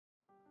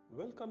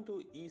Welcome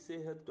to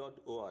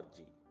eSehat.org.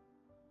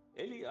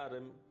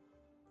 LERM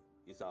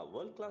is our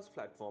world-class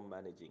platform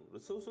managing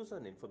resources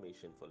and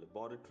information for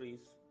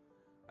laboratories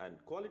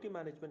and quality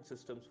management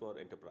systems for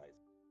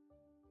enterprise.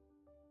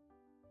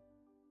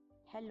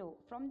 Hello,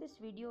 from this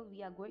video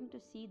we are going to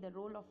see the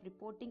role of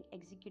reporting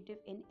executive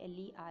in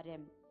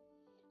LERM.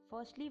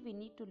 Firstly, we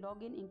need to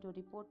log in into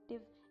reportive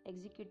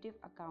executive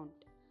account.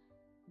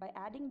 By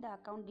adding the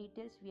account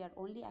details, we are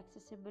only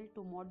accessible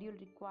to module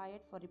required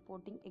for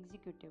reporting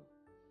executive.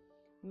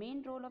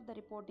 Main role of the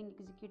reporting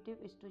executive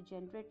is to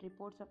generate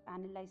reports of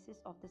analysis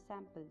of the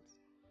samples.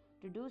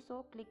 To do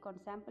so, click on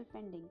Sample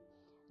Pending,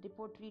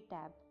 Repository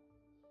tab.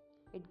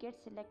 It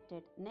gets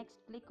selected. Next,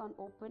 click on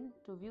Open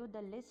to view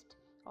the list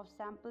of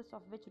samples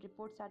of which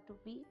reports are to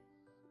be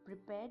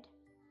prepared.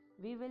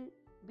 We will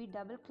be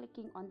double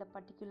clicking on the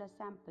particular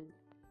sample.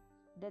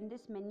 Then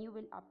this menu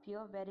will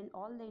appear wherein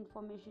all the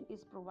information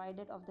is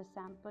provided of the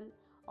sample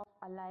of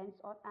alliance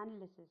or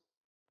analysis.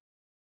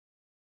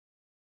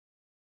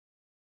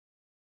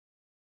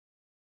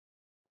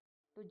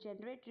 To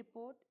generate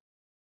report,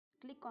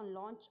 click on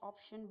Launch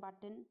option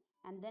button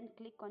and then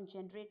click on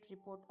Generate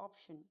Report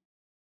option.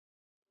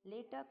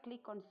 Later,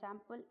 click on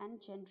Sample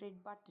and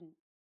Generate button.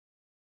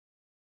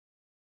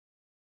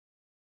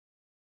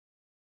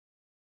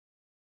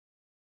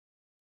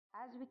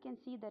 As we can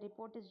see, the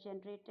report is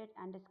generated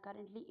and is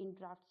currently in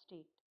draft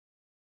state.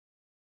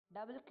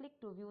 Double click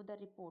to view the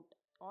report.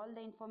 All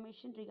the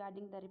information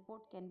regarding the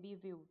report can be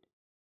viewed.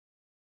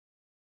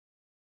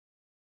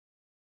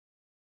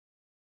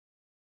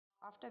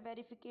 After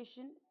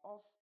verification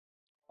of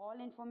all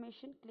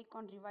information, click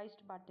on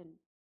Revised button.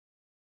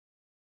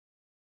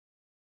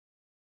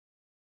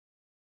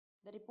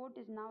 The report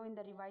is now in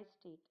the revised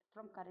state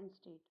from current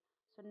state.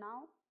 So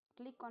now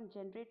click on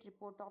Generate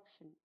Report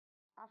option.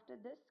 After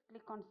this,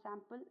 click on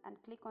Sample and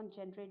click on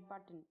Generate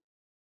button.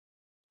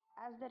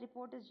 As the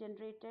report is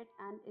generated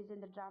and is in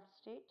the draft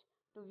state,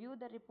 to view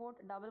the report,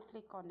 double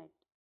click on it.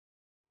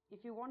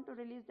 If you want to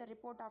release the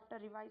report after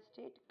revised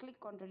state, click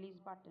on Release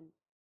button.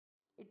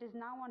 It is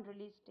now on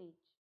release stage.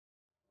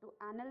 To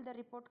annul the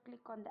report,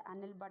 click on the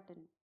Annul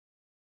button.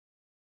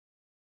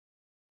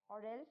 Or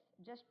else,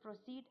 just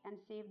proceed and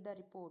save the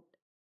report.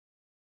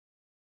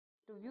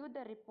 To view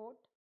the report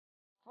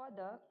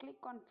further, click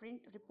on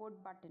Print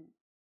Report button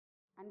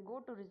and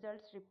go to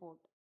Results Report.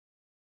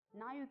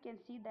 Now you can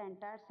see the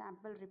entire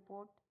sample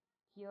report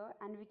here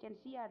and we can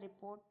see our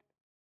report